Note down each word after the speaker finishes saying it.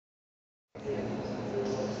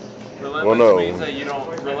Well, no, Means that you don't.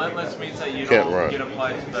 Relentless means that you can't don't run. get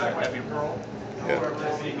applied to the heavy roll. Yeah.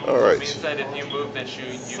 All So it right. means that if you move that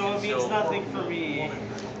you So can it means still. nothing for me.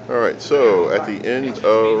 All right. So at the end It just means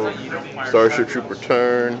of that you don't fire Starship projectiles.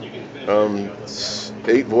 Trooper turn,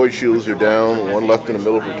 8 void shields are down. 1 left in the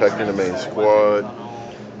middle protecting the main squad.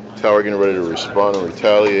 Tower getting ready to respond and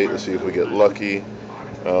retaliate. Let's see if we get lucky.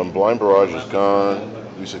 Blind barrage is gone.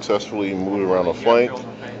 We successfully moved around the flank.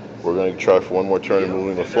 We're going to try for one more turn of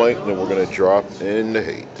moving the flank, then we're going to drop in the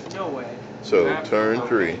hate. No way. So turn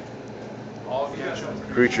 3.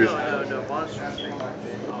 Creatures. No. Monsters.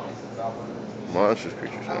 Monsters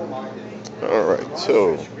creatures. No. Alright,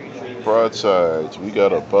 so broadsides. We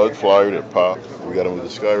got a bug flyer that popped. We got to move the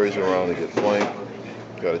Sky Razor around to get flanked.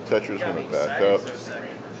 Got a Tetris going to back up.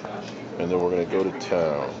 And then we're going to go to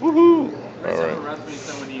town. Woohoo! Alright.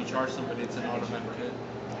 When you charge somebody, it's an automatic hit.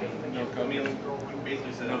 No code.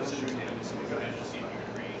 No situation.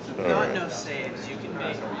 Not no saves. You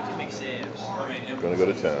can make saves. Gonna go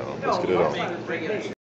to town. Let's get it on. Bring it.